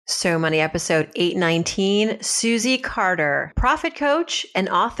So Money episode 819, Susie Carter, profit coach and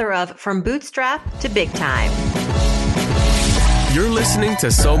author of From Bootstrap to Big Time. You're listening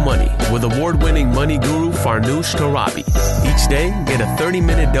to So Money with award-winning money guru Farnoosh Torabi. Each day, get a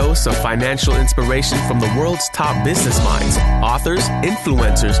 30-minute dose of financial inspiration from the world's top business minds, authors,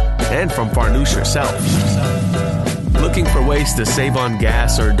 influencers, and from Farnoosh herself. Looking for ways to save on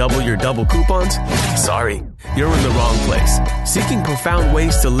gas or double your double coupons? Sorry, you're in the wrong place. Seeking profound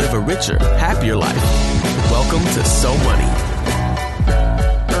ways to live a richer, happier life. Welcome to So Money.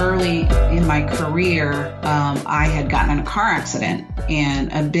 Early in my career, I had gotten in a car accident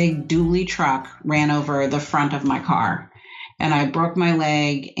and a big dually truck ran over the front of my car. And I broke my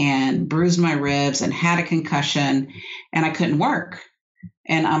leg and bruised my ribs and had a concussion and I couldn't work.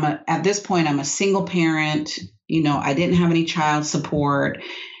 And at this point, I'm a single parent. You know, I didn't have any child support.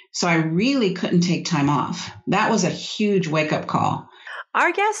 So I really couldn't take time off. That was a huge wake-up call.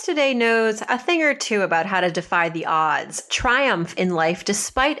 Our guest today knows a thing or two about how to defy the odds, triumph in life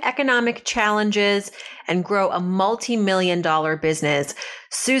despite economic challenges, and grow a multi-million-dollar business.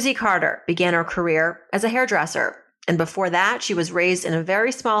 Susie Carter began her career as a hairdresser. And before that, she was raised in a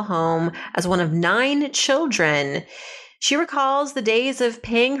very small home as one of 9 children. She recalls the days of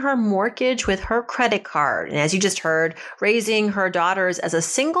paying her mortgage with her credit card. And as you just heard, raising her daughters as a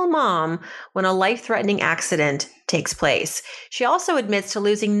single mom when a life-threatening accident takes place. She also admits to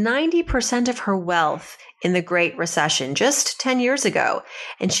losing 90% of her wealth in the Great Recession just 10 years ago.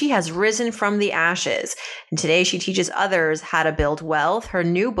 And she has risen from the ashes. And today she teaches others how to build wealth. Her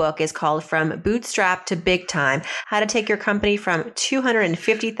new book is called From Bootstrap to Big Time, How to Take Your Company from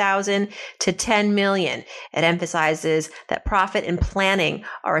 $250,000 to $10 million. It emphasizes that profit and planning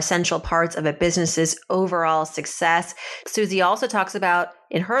are essential parts of a business's overall success. Susie also talks about,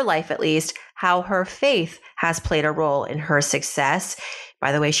 in her life at least, how her faith has played a role in her success.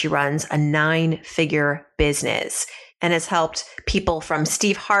 By the way, she runs a 9-figure business and has helped people from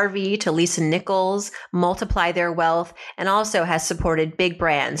Steve Harvey to Lisa Nichols multiply their wealth, and also has supported big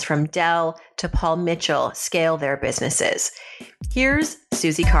brands from Dell to Paul Mitchell scale their businesses. Here's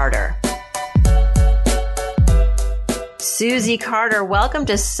Susie Carter. Susie Carter, welcome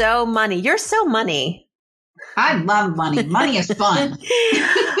to So Money. You're so money. I love money. Money is fun.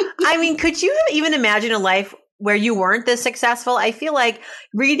 I mean, could you even imagine a life where you weren't this successful? I feel like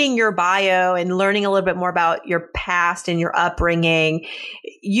reading your bio and learning a little bit more about your past and your upbringing,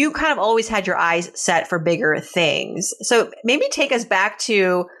 you kind of always had your eyes set for bigger things. So maybe take us back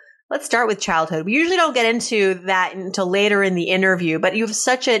to, let's start with childhood. We usually don't get into that until later in the interview, but you have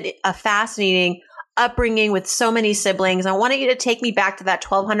such a fascinating upbringing with so many siblings. I wanted you to take me back to that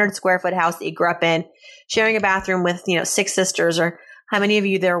 1,200 square foot house that you grew up in, sharing a bathroom with, 6 sisters, or how many of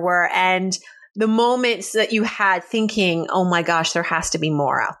you there were, and the moments that you had thinking, oh my gosh, there has to be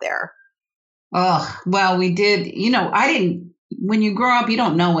more out there. Oh, well, we did, when you grow up, you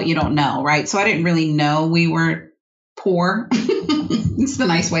don't know what you don't know, right? So I didn't really know we were poor. It's the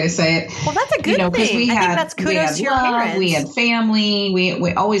nice way to say it. Well, that's a good thing. I think that's kudos to your parents. We had family.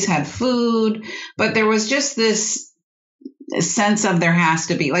 We always had food, but there was just this sense of there has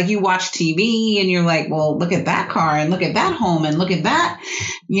to be, like, you watch TV and you're like, well, look at that car and look at that home and look at that,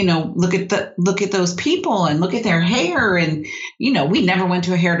 look at those people and look at their hair. And, we never went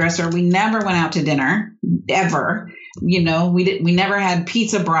to a hairdresser. We never went out to dinner ever. We never had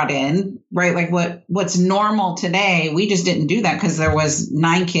pizza brought in, right? Like what's normal today. We just didn't do that because there was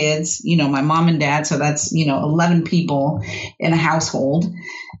 9 kids, my mom and dad. So that's, 11 people in a household.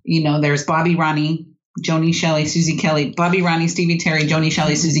 There's Bobby, Ronnie, Joni, Shelley, Susie, Kelly, Bobby, Ronnie, Stevie, Terry, Joni,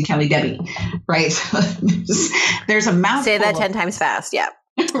 Shelley, Susie, Kelly, Debbie, right? So there's a mouthful. Say that 10 times fast. Yeah.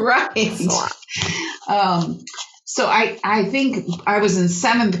 Right. So I think I was in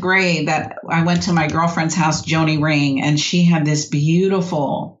 7th grade that I went to my girlfriend's house, Joni Ring, and she had this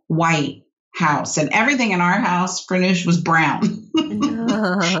beautiful white house, and everything in our house, Farnoosh, was brown.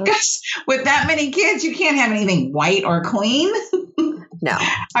 Because with that many kids, you can't have anything white or clean. No.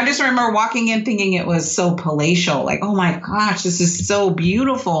 I just remember walking in thinking it was so palatial, like, oh my gosh, this is so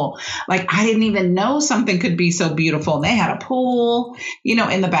beautiful. Like, I didn't even know something could be so beautiful. And they had a pool,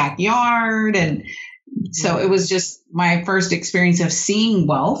 in the backyard. And so it was just my first experience of seeing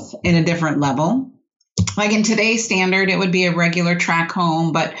wealth in a different level. Like in today's standard, it would be a regular track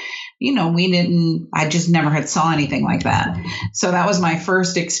home, but I just never had saw anything like that. So that was my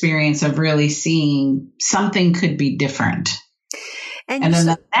first experience of really seeing something could be different. And then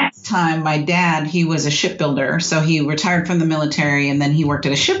the next time, my dad, he was a shipbuilder. So he retired from the military and then he worked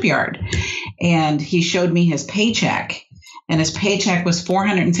at a shipyard. And he showed me his paycheck. And his paycheck was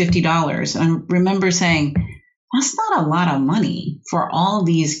 $450. And I remember saying, that's not a lot of money for all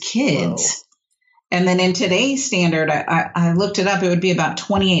these kids. Whoa. And then in today's standard, I looked it up. It would be about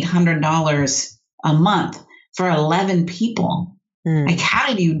 $2,800 a month for 11 people. Like, how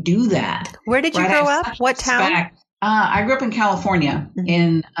did you do that? Where did you grow up? What town? I grew up in California,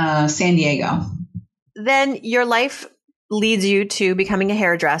 in San Diego. Then your life leads you to becoming a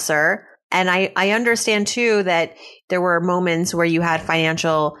hairdresser. And I understand too that there were moments where you had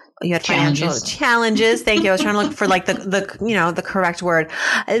financial challenges. Thank you. I was trying to look for like the correct word.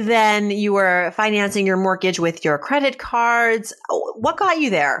 Then you were financing your mortgage with your credit cards. What got you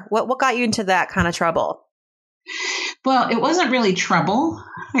there? What got you into that kind of trouble? Well, it wasn't really trouble.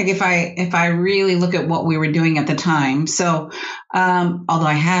 Like if I really look at what we were doing at the time. So, although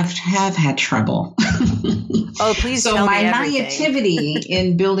I have had trouble. Oh, please. So tell my me everything. naivety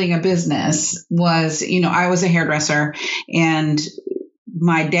in building a business was, I was a hairdresser, and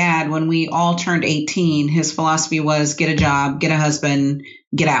my dad, when we all turned 18, his philosophy was get a job, get a husband,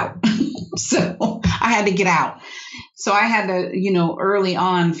 get out. So I had to get out. So I had to, early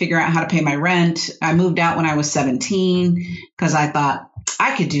on figure out how to pay my rent. I moved out when I was 17 because I thought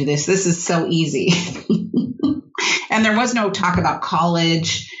I could do this. This is so easy. And there was no talk about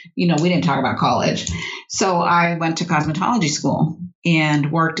college. We didn't talk about college. So I went to cosmetology school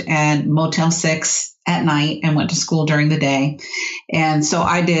and worked at Motel 6 at night and went to school during the day. And so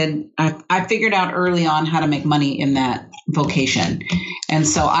I figured out early on how to make money in that vocation. And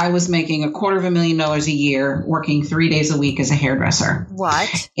so I was making $250,000 a year, working 3 days a week as a hairdresser.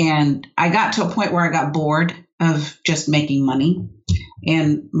 What? And I got to a point where I got bored of just making money.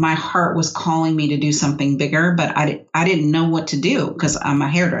 And my heart was calling me to do something bigger, but I didn't know what to do because I'm a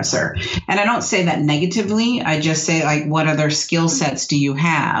hairdresser. And I don't say that negatively. I just say, like, what other skill sets do you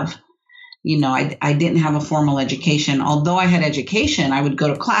have? I didn't have a formal education. Although I had education, I would go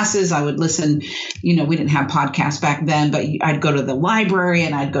to classes. I would listen. We didn't have podcasts back then, but I'd go to the library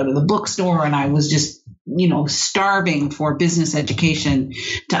and I'd go to the bookstore, and I was just, starving for business education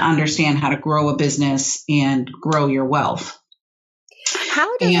to understand how to grow a business and grow your wealth.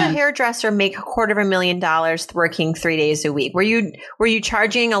 How does a hairdresser make $250,000 working 3 days a week? Were you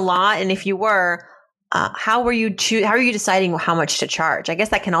charging a lot? And if you were, how are you deciding how much to charge? I guess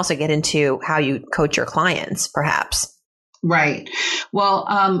that can also get into how you coach your clients, perhaps. Right.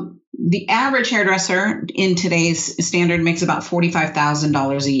 Well, the average hairdresser in today's standard makes about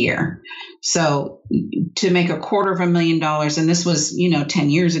 $45,000 a year. So to make $250,000, and this was, 10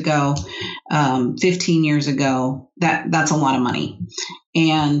 years ago, 15 years ago, that's a lot of money.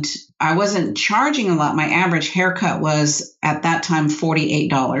 And I wasn't charging a lot. My average haircut was at that time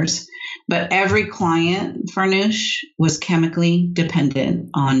 $48. But every client, Farnoosh, was chemically dependent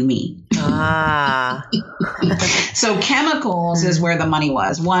on me. So chemicals is where the money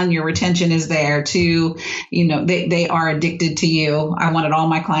was. One, your retention is there. Two, they are addicted to you. I wanted all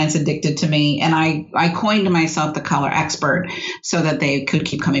my clients addicted to me. And I coined myself the color expert so that they could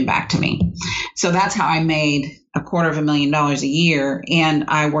keep coming back to me. So that's how I made $250,000 a year. And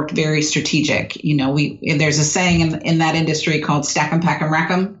I worked very strategic. There's a saying in that industry called stack 'em, pack 'em, rack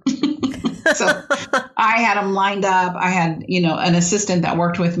 'em. So I had them lined up. I had, an assistant that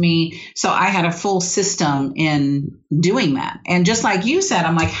worked with me. So I had a full system in doing that. And just like you said,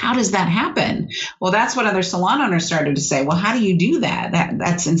 I'm like, how does that happen? Well, that's what other salon owners started to say. Well, how do you do that?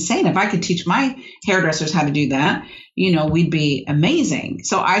 That's insane. If I could teach my hairdressers how to do that, we'd be amazing.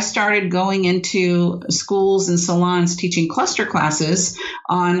 So I started going into schools and salons teaching cluster classes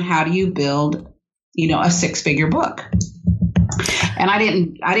on how do you build, a 6-figure book. And I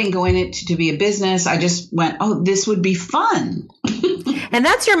didn't go in it to be a business. I just went, oh, this would be fun. And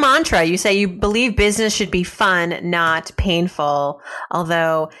that's your mantra. You say you believe business should be fun, not painful,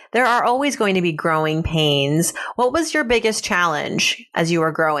 although there are always going to be growing pains. What was your biggest challenge as you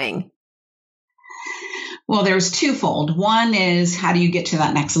were growing? Well, there's twofold. One is, how do you get to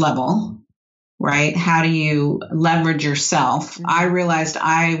that next level, right? How do you leverage yourself? I realized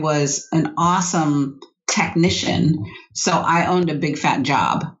I was an awesome technician. So I owned a big fat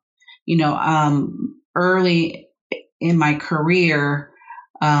job. Early in my career,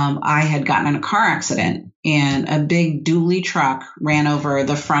 I had gotten in a car accident and a big dually truck ran over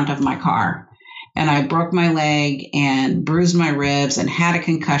the front of my car. And I broke my leg and bruised my ribs and had a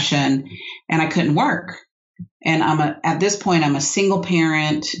concussion, and I couldn't work. And at this point, I'm a single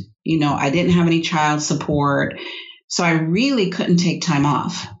parent. I didn't have any child support. So I really couldn't take time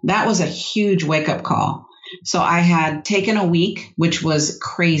off. That was a huge wake-up call. So I had taken a week, which was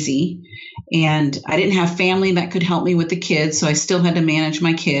crazy. And I didn't have family that could help me with the kids. So I still had to manage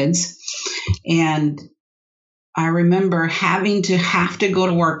my kids. And I remember having to go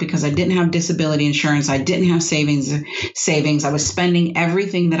to work because I didn't have disability insurance. I didn't have savings. I was spending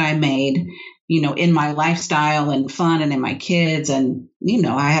everything that I made, in my lifestyle and fun and in my kids. And,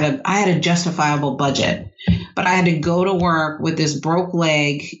 I had a justifiable budget, but I had to go to work with this broke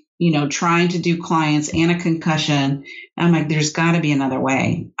leg, trying to do clients and a concussion. And I'm like, there's got to be another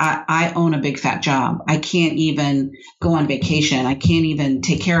way. I own a big fat job. I can't even go on vacation. I can't even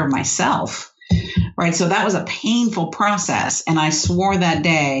take care of myself. Right. So that was a painful process. And I swore that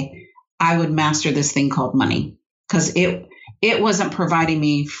day I would master this thing called money, because it wasn't providing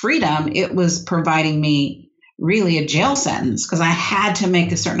me freedom. It was providing me really a jail sentence, because I had to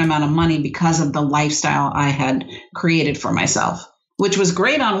make a certain amount of money because of the lifestyle I had created for myself, which was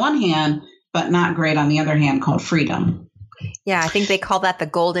great on one hand, but not great on the other hand, called freedom. Yeah, I think they call that the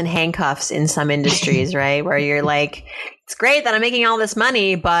golden handcuffs in some industries, right? Where you're like, it's great that I'm making all this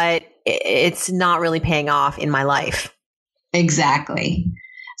money, but it's not really paying off in my life. Exactly.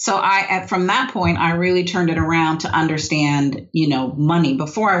 So from that point, I really turned it around to understand, money.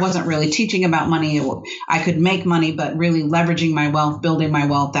 Before, I wasn't really teaching about money. I could make money, but really leveraging my wealth, building my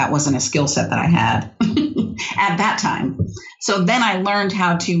wealth, that wasn't a skill set that I had at that time. So then I learned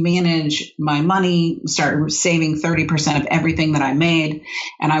how to manage my money, start saving 30% of everything that I made.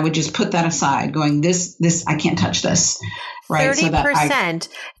 And I would just put that aside going, this, I can't touch this. Right. 30%.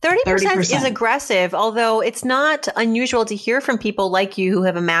 30% is aggressive, although it's not unusual to hear from people like you who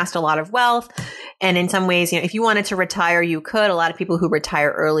have amassed a lot of wealth. And in some ways, if you wanted to retire, you could. A lot of people who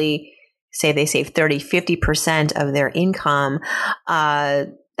retire early say they save 30, 50% of their income. How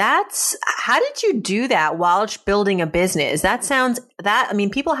did you do that while building a business?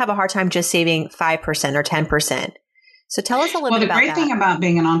 People have a hard time just saving 5% or 10%. So tell us a little bit about that. Well, the great thing about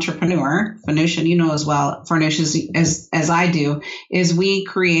being an entrepreneur, Farnoosh, and as well, Farnoosh, as I do, is we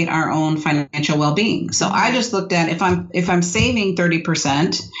create our own financial well-being. So I just looked at if I'm saving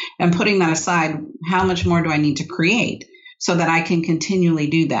 30% and putting that aside, how much more do I need to create so that I can continually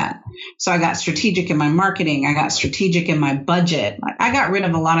do that? So I got strategic in my marketing. I got strategic in my budget. I got rid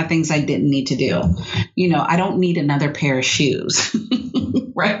of a lot of things I didn't need to do. I don't need another pair of shoes.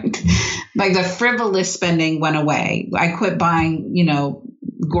 Right? Like the frivolous spending went away. I quit buying,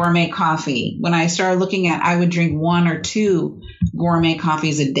 gourmet coffee. When I started looking at, I would drink 1 or 2 gourmet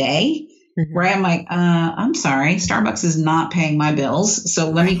coffees a day. Mm-hmm. Right? I'm like, I'm sorry, Starbucks is not paying my bills. So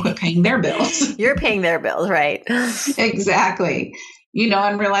let me quit paying their bills. You're paying their bills, right? Exactly.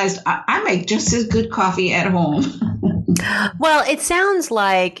 And realized I make just as good coffee at home. Well, it sounds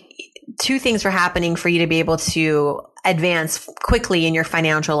like 2 things were happening for you to be able to advance quickly in your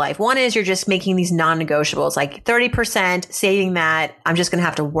financial life. One is you're just making these non-negotiables, like 30%, saving that. I'm just going to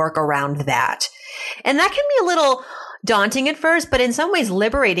have to work around that. And that can be a little daunting at first, but in some ways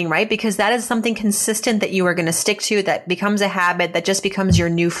liberating, right? Because that is something consistent that you are going to stick to, that becomes a habit, that just becomes your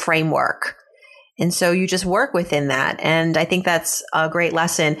new framework. And so you just work within that. And I think that's a great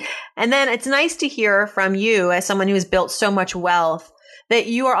lesson. And then it's nice to hear from you, as someone who has built so much wealth, that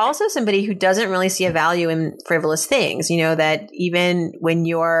you are also somebody who doesn't really see a value in frivolous things. That even when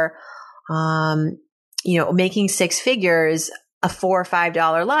you're, making 6 figures, a $4 or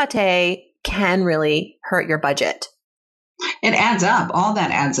 $5 latte can really hurt your budget. It adds up. All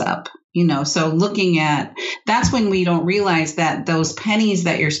that adds up. So looking at, that's when we don't realize that those pennies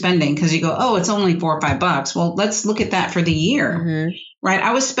that you're spending, because you go, oh, it's only $4 or $5. Well, let's look at that for the year, mm-hmm. Right?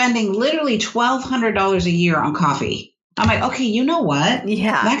 I was spending literally $1,200 a year on coffee. I'm like, okay, you know what?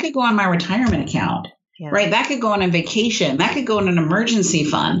 Yeah. That could go on my retirement account, right? That could go on a vacation. That could go in an emergency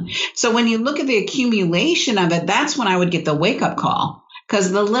fund. So when you look at the accumulation of it, that's when I would get the wake up call.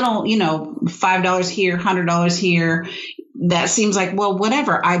 Because the little, $5 here, $100 here, that seems like, well,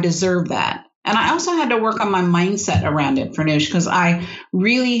 whatever, I deserve that. And I also had to work on my mindset around it, Farnoosh, because I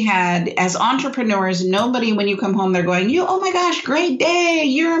really had, as entrepreneurs, nobody, when you come home, they're going, oh my gosh, great day,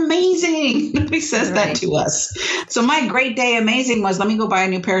 you're amazing. Nobody says that to us. So my great day amazing was, let me go buy a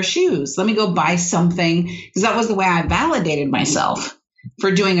new pair of shoes. Let me go buy something, because that was the way I validated myself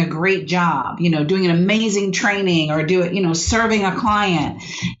for doing a great job, doing an amazing training, or serving a client,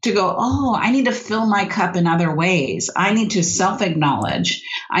 to go, oh, I need to fill my cup in other ways. I need to self-acknowledge.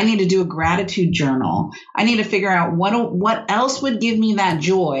 I need to do a gratitude journal. I need to figure out what else would give me that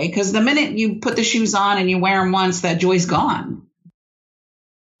joy. Because the minute you put the shoes on and you wear them once, that joy's gone.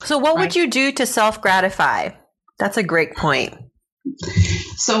 So what would you do to self-gratify? That's a great point.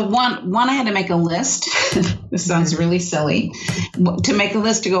 So one, I had to make a list. This sounds really silly. To make a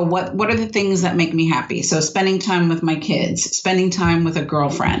list to go, what are the things that make me happy? So spending time with my kids, spending time with a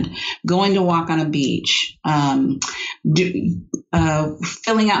girlfriend, going to walk on a beach, filling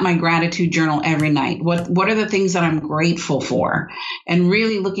out my gratitude journal every night. What are the things that I'm grateful for? And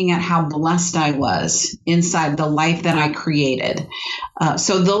really looking at how blessed I was inside the life that I created.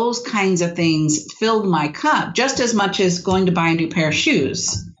 So those kinds of things filled my cup just as much as going to buy a new pair of shoes.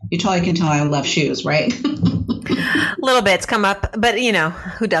 You totally can tell I love shoes, right? Little bits come up, but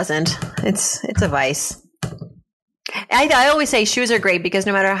who doesn't? It's a vice. I always say shoes are great because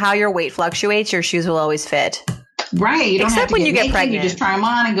no matter how your weight fluctuates, your shoes will always fit. Right. You don't Except have to when you get pregnant. You just try them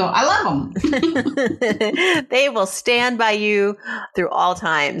on and go, I love them. They will stand by you through all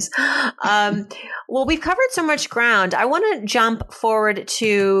times. Well, we've covered so much ground. I want to jump forward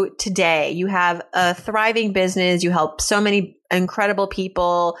to today. You have a thriving business. You help so many incredible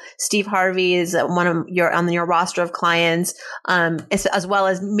people. Steve Harvey is on your roster of clients, as well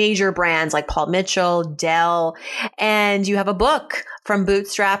as major brands like Paul Mitchell, Dell, and you have a book, From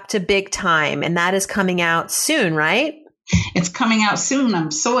Bootstrap to Big Time, and that is coming out soon, right? It's coming out soon.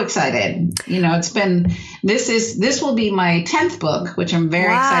 I'm so excited. This will be my 10th book, which I'm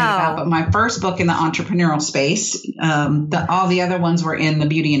very excited about, but my first book in the entrepreneurial space. All the other ones were in the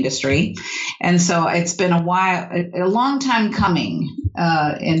beauty industry. And so it's been a long time coming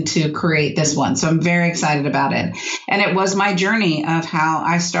to create this one. So I'm very excited about it. And it was my journey of how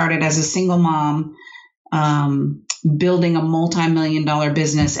I started as a single mom, building a multi-million-dollar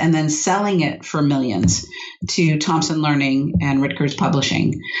business and then selling it for millions to Thompson Learning and Ritgers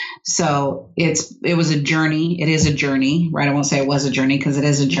Publishing. So it was a journey. It is a journey, right? I won't say it was a journey because it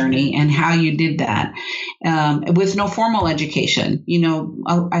is a journey, and how you did that with no formal education.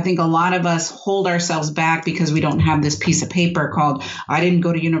 I think a lot of us hold ourselves back because we don't have this piece of paper called, I didn't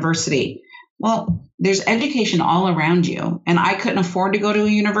go to university. Well, there's education all around you. And I couldn't afford to go to a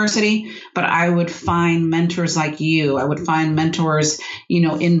university, but I would find mentors like you. I would find mentors,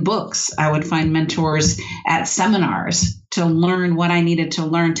 in books. I would find mentors at seminars to learn what I needed to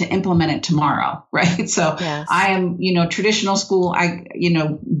learn to implement it tomorrow. Right. So yes. I am, traditional school,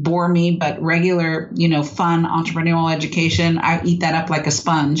 bore me, but regular, fun entrepreneurial education, I eat that up like a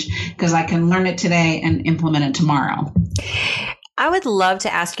sponge because I can learn it today and implement it tomorrow. I would love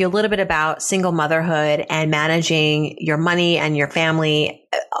to ask you a little bit about single motherhood and managing your money and your family.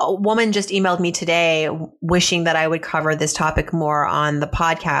 A woman just emailed me today wishing that I would cover this topic more on the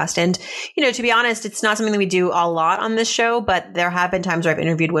podcast. And, to be honest, it's not something that we do a lot on this show, but there have been times where I've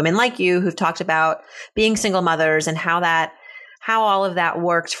interviewed women like you who've talked about being single mothers and how all of that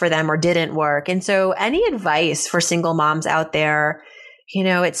worked for them or didn't work. And so any advice for single moms out there?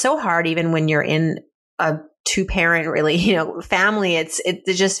 It's so hard even when you're in a two-parent really, family. It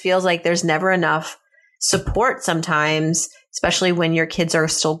just feels like there's never enough support sometimes, especially when your kids are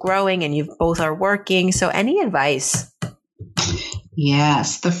still growing and you both are working. So any advice?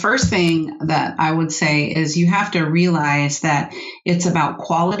 Yes. The first thing that I would say is you have to realize that it's about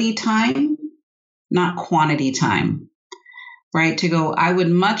quality time, not quantity time, right? To go, I would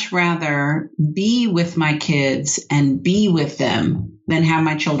much rather be with my kids and be with them than have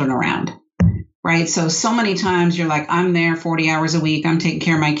my children around. Right. So many times you're like, I'm there 40 hours a week. I'm taking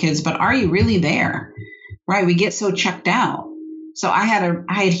care of my kids. But are you really there? Right. We get so checked out. So I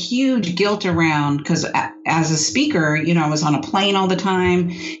had huge guilt around because as a speaker, I was on a plane all the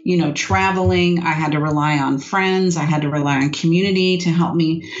time, traveling. I had to rely on friends. I had to rely on community to help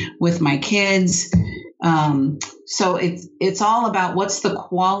me with my kids. So it's all about what's the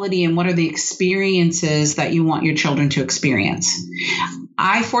quality and what are the experiences that you want your children to experience.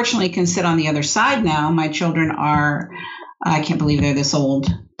 I fortunately can sit on the other side now. My children are, I can't believe they're this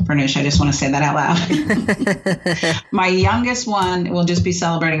old, Furnish. I just want to say that out loud. My youngest one will just be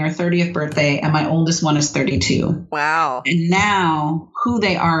celebrating her 30th birthday, and my oldest one is 32. Wow. And now who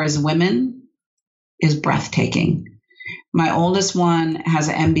they are as women is breathtaking. My oldest one has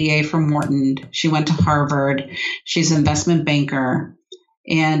an MBA from Wharton. She went to Harvard. She's an investment banker.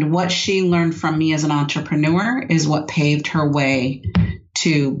 And what she learned from me as an entrepreneur is what paved her way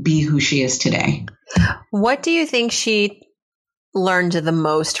to be who she is today. What do you think she learned the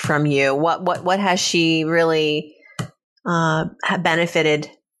most from you? What has she really benefited,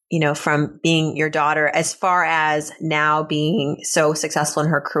 from being your daughter as far as now being so successful in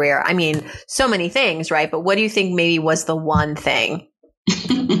her career? I mean, so many things, right? But what do you think maybe was the one thing?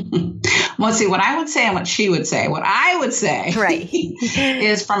 Well, see, what I would say and what she would say. What I would say right.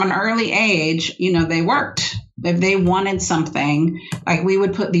 is from an early age, they worked. If they wanted something, like we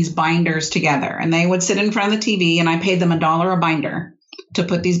would put these binders together and they would sit in front of the TV and I paid them $1 a binder. to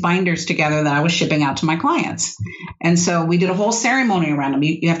put these binders together that I was shipping out to my clients. And so we did a whole ceremony around them.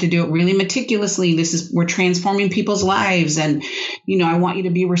 You have to do it really meticulously. We're transforming people's lives. And, I want you to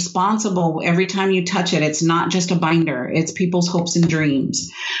be responsible every time you touch it. It's not just a binder. It's people's hopes and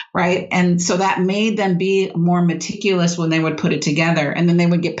dreams. Right. And so that made them be more meticulous when they would put it together, and then they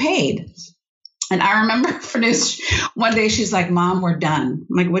would get paid. And I remember one day she's like, Mom, we're done.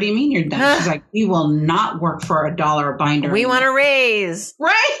 I'm like, what do you mean you're done? She's like, we will not work for $1 a binder. We want to raise.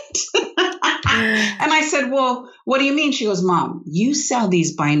 Right. And I said, well, what do you mean? She goes, Mom, you sell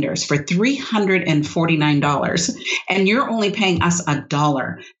these binders for $349 and you're only paying us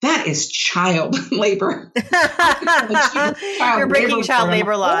 $1. That is child labor. You're breaking child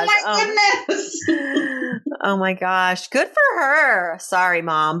labor laws. Oh my goodness. Oh my gosh. Good for her. Sorry,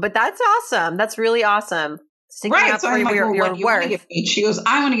 Mom, but that's awesome. That's really awesome. Right. So I'm like, well, what do you want to get paid? She goes,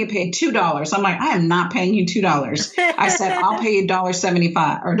 I want to get paid $2. I'm like, I am not paying you $2. I said, I'll pay you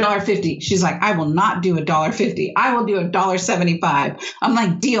 $1.75 or $1.50. She's like, I will not do $1.50. I will do $1.75. I'm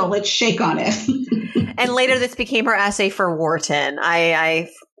like, deal. Let's shake on it. And later this became her essay for Wharton.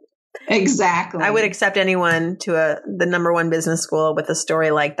 Exactly. I would accept anyone to the number one business school with a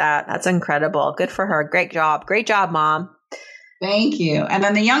story like that. That's incredible. Good for her. Great job. Great job, Mom. Thank you. And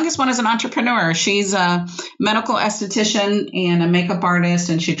then the youngest one is an entrepreneur. She's a medical esthetician and a makeup artist,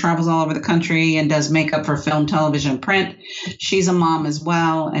 and she travels all over the country and does makeup for film, television, print. She's a mom as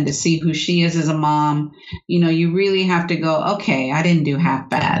well. And to see who she is as a mom, you really have to go, okay, I didn't do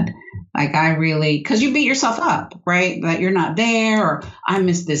half bad. Like because you beat yourself up, right? That you're not there, or I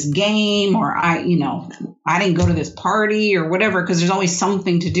missed this game, or I didn't go to this party or whatever, because there's always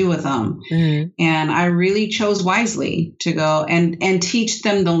something to do with them. Mm-hmm. And I really chose wisely to go and teach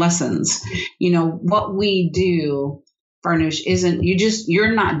them the lessons. What we do, Farnoosh,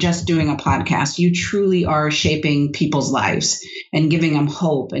 you're not just doing a podcast. You truly are shaping people's lives and giving them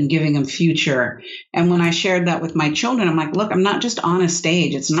hope and giving them future. And when I shared that with my children, I'm like, look, I'm not just on a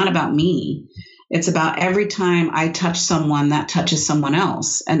stage. It's not about me. It's about every time I touch someone, that touches someone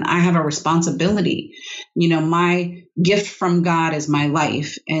else. And I have a responsibility. My gift from God is my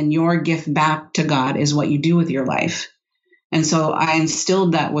life, and your gift back to God is what you do with your life. And so I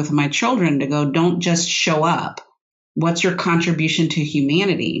instilled that with my children to go, don't just show up. What's your contribution to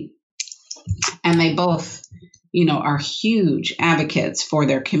humanity? And they both, are huge advocates for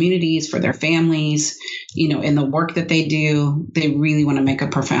their communities, for their families, in the work that they do. They really want to make a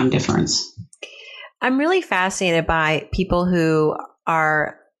profound difference. I'm really fascinated by people who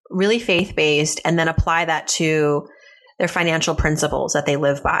are really faith-based and then apply that to their financial principles that they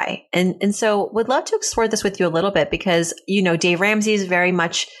live by. And so would love to explore this with you a little bit, because, Dave Ramsey is very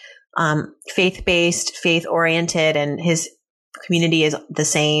much faith-based, faith-oriented, and his community is the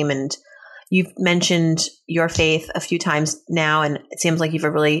same. And you've mentioned your faith a few times now, and it seems like you have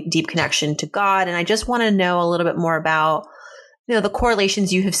a really deep connection to God. And I just want to know a little bit more about, the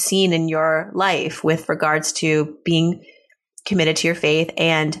correlations you have seen in your life with regards to being committed to your faith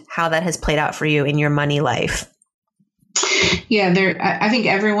and how that has played out for you in your money life. Yeah, I think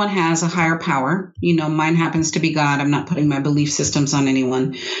everyone has a higher power. Mine happens to be God. I'm not putting my belief systems on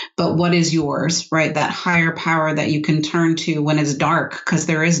anyone. But what is yours, right? That higher power that you can turn to when it's dark, because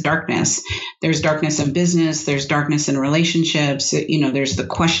there is darkness. There's darkness in business. There's darkness in relationships. There's the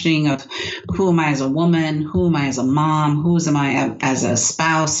questioning of who am I as a woman? Who am I as a mom? Who am I as a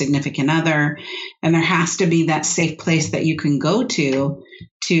spouse, significant other? And there has to be that safe place that you can go to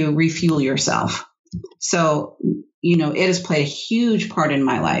refuel yourself. So, it has played a huge part in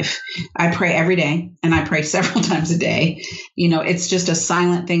my life. I pray every day, and I pray several times a day. It's just a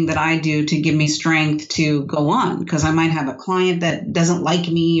silent thing that I do to give me strength to go on, because I might have a client that doesn't like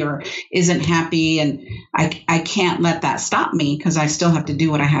me or isn't happy, and I can't let that stop me, because I still have to do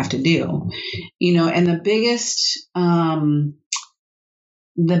what I have to do. And the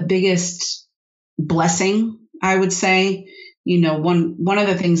biggest blessing, I would say, one of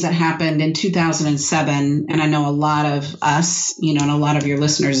the things that happened in 2007, and I know a lot of us, and a lot of your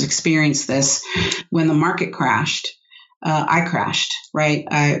listeners experienced this, when the market crashed, I crashed, right?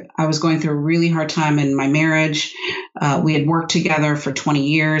 I was going through a really hard time in my marriage. We had worked together for 20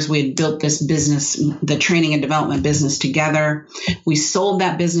 years. We had built this business, the training and development business, together. We sold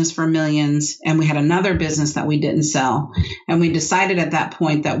that business for millions, and we had another business that we didn't sell. And we decided at that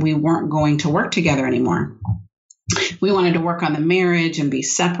point that we weren't going to work together anymore. We wanted to work on the marriage and be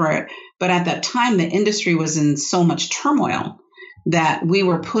separate. But at that time, the industry was in so much turmoil that we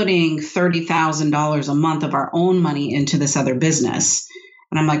were putting $30,000 a month of our own money into this other business.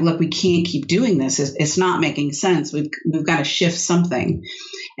 And I'm like, look, we can't keep doing this. It's not making sense. We've got to shift something.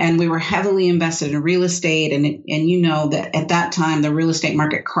 And we were heavily invested in real estate. And you know that at that time, the real estate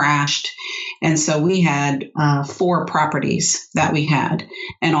market crashed. And so we had 4 properties that we had,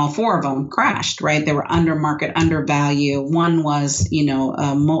 and all 4 of them crashed, right? They were under market, under value. One was, you know,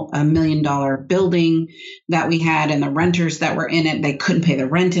 a $1 million building that we had, and the renters that were in it, they couldn't pay the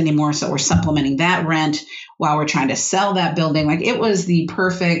rent anymore. So we're supplementing that rent while we're trying to sell that building. Like, it was the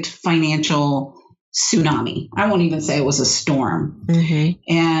perfect financial tsunami. I won't even say it was a storm.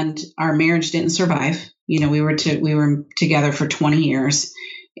 Mm-hmm. And our marriage didn't survive. You know, we were together for 20 years.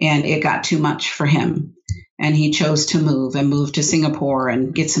 And it got too much for him. And he chose to move to Singapore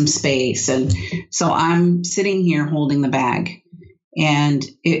and get some space. And so I'm sitting here holding the bag. And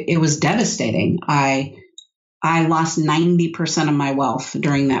it was devastating. I lost 90% of my wealth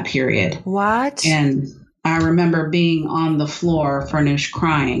during that period. What? And I remember being on the floor, Farnoosh,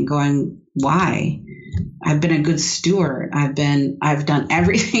 crying, going, why? I've been a good steward. I've done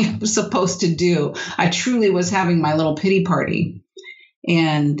everything I was supposed to do. I truly was having my little pity party.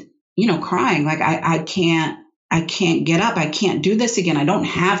 And, you know, crying like, I can't get up. I can't do this again. I don't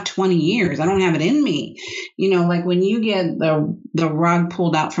have 20 years. I don't have it in me. You know, like when you get the rug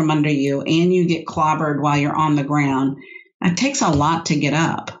pulled out from under you and you get clobbered while you're on the ground, it takes a lot to get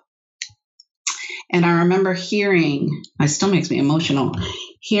up. And I remember hearing, it still makes me emotional,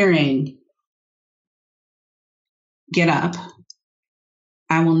 hearing, get up.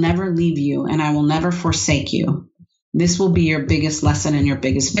 I will never leave you and I will never forsake you. This will be your biggest lesson and your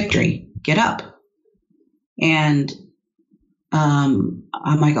biggest victory. Get up. And I'm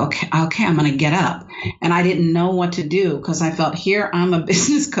like, okay, I'm going to get up. And I didn't know what to do because I felt, here I'm a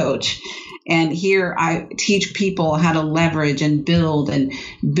business coach. And here I teach people how to leverage and build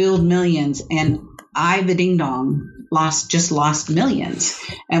millions. And I, the ding dong, lost millions.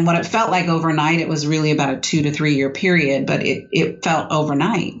 And what it felt like overnight, it was really about a 2 to 3 year period, but it felt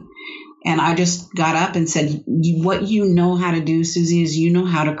overnight. And I just got up and said, what you know how to do, Susie, is you know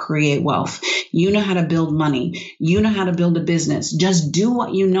how to create wealth. You know how to build money. You know how to build a business. Just do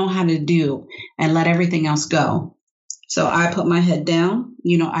what you know how to do and let everything else go. So I put my head down.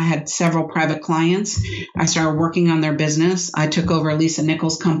 You know, I had several private clients. I started working on their business. I took over Lisa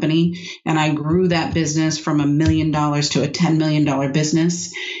Nichols' company and I grew that business from $1 million to a $10 million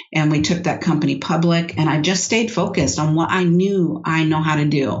business. And we took that company public, and I just stayed focused on what I knew I know how to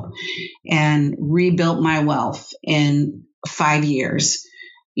do and rebuilt my wealth in 5 years.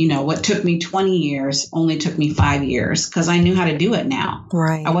 You know, what took me 20 years only took me 5 years because I knew how to do it now.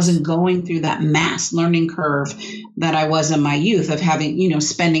 Right. I wasn't going through that mass learning curve that I was in my youth of having, you know,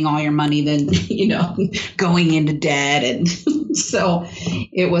 spending all your money, then, you know, going into debt. And so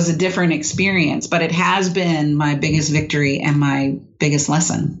it was a different experience, but it has been my biggest victory and my biggest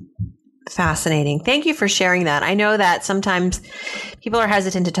lesson. Fascinating. Thank you for sharing that. I know that sometimes people are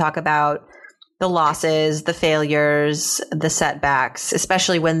hesitant to talk about the losses, the failures, the setbacks,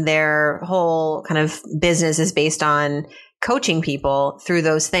 especially when their whole kind of business is based on coaching people through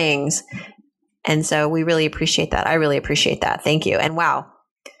those things. And so we really appreciate that. I really appreciate that. Thank you. And wow,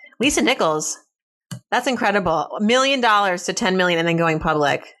 Lisa Nichols, that's incredible. $1 million to $10 million and then going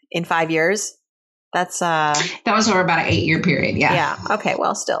public in 5 years. That was over about an 8 year period. Yeah. Yeah. Okay.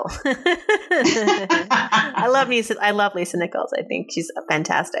 Well, still, I love Lisa Nichols. I think she's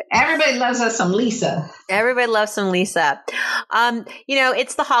fantastic. Everybody loves us some Lisa. Everybody loves some Lisa. You know,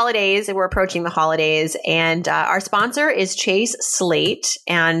 it's the holidays and we're approaching the holidays, and our sponsor is Chase Slate.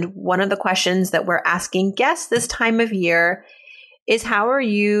 And one of the questions that we're asking guests this time of year is, how are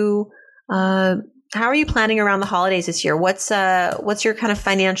you planning around the holidays this year? What's your kind of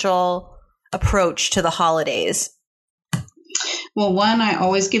financial approach to the holidays? Well, one, I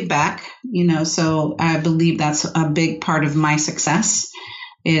always give back, you know, so I believe that's a big part of my success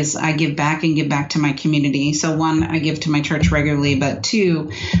is I give back and give back to my community. So one, I give to my church regularly, but two,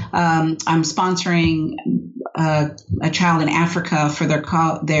 I'm sponsoring a child in Africa for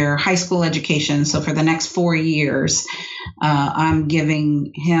their high school education. So for the next 4 years, I'm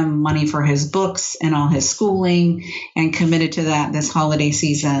giving him money for his books and all his schooling, and committed to that this holiday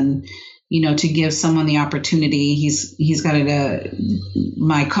season, you know, to give someone the opportunity. He's got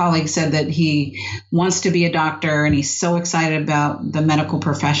my colleague said that he wants to be a doctor, and he's so excited about the medical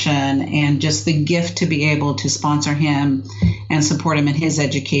profession, and just the gift to be able to sponsor him and support him in his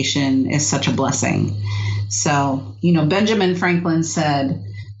education is such a blessing. So, you know, Benjamin Franklin said,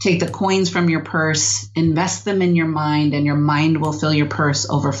 take the coins from your purse, invest them in your mind, and your mind will fill your purse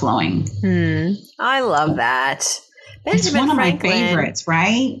overflowing. I love that. It's one of my favorites,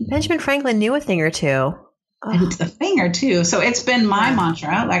 right? Benjamin Franklin knew a thing or two. And a thing or two. So it's been my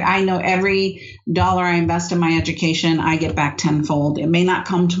mantra. Like, I know every dollar I invest in my education, I get back tenfold. It may not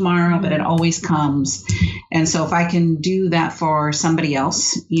come tomorrow, but it always comes. And so if I can do that for somebody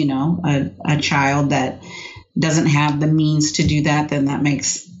else, you know, a child that doesn't have the means to do that, then that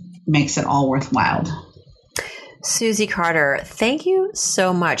makes it all worthwhile. Susie Carter, thank you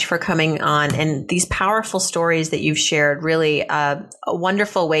so much for coming on, and these powerful stories that you've shared. Really a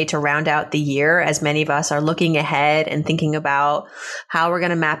wonderful way to round out the year, as many of us are looking ahead and thinking about how we're going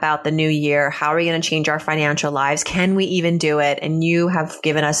to map out the new year. How are we going to change our financial lives? Can we even do it? And you have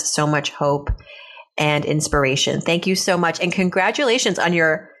given us so much hope and inspiration. Thank you so much. And congratulations on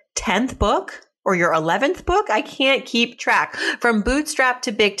your 10th book. Or your 11th book? I can't keep track. From Bootstrap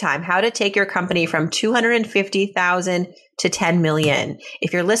to Big Time, how to take your company from 250,000 to 10 million.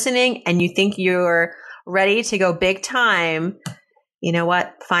 If you're listening and you think you're ready to go big time, you know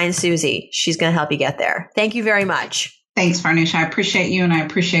what? Find Susie. She's going to help you get there. Thank you very much. Thanks, Farnoosh. I appreciate you, and I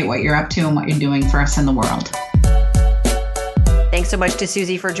appreciate what you're up to and what you're doing for us in the world. Thanks so much to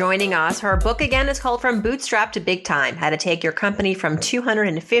Susie for joining us. Her book again is called From Bootstrap to Big Time, How to Take Your Company from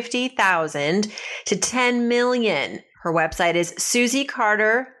 250,000 to 10 million. Her website is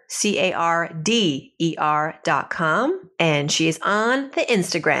SusieCarder.com, and she is on the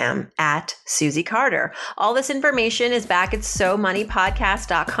Instagram at Susie Carter. All this information is back at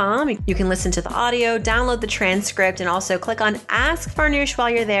SoMoneyPodcast.com. You can listen to the audio, download the transcript, and also click on Ask Farnoosh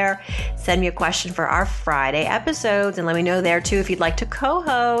while you're there. Send me a question for our Friday episodes, and let me know there too if you'd like to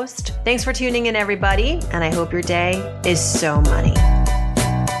co-host. Thanks for tuning in, everybody, and I hope your day is so money.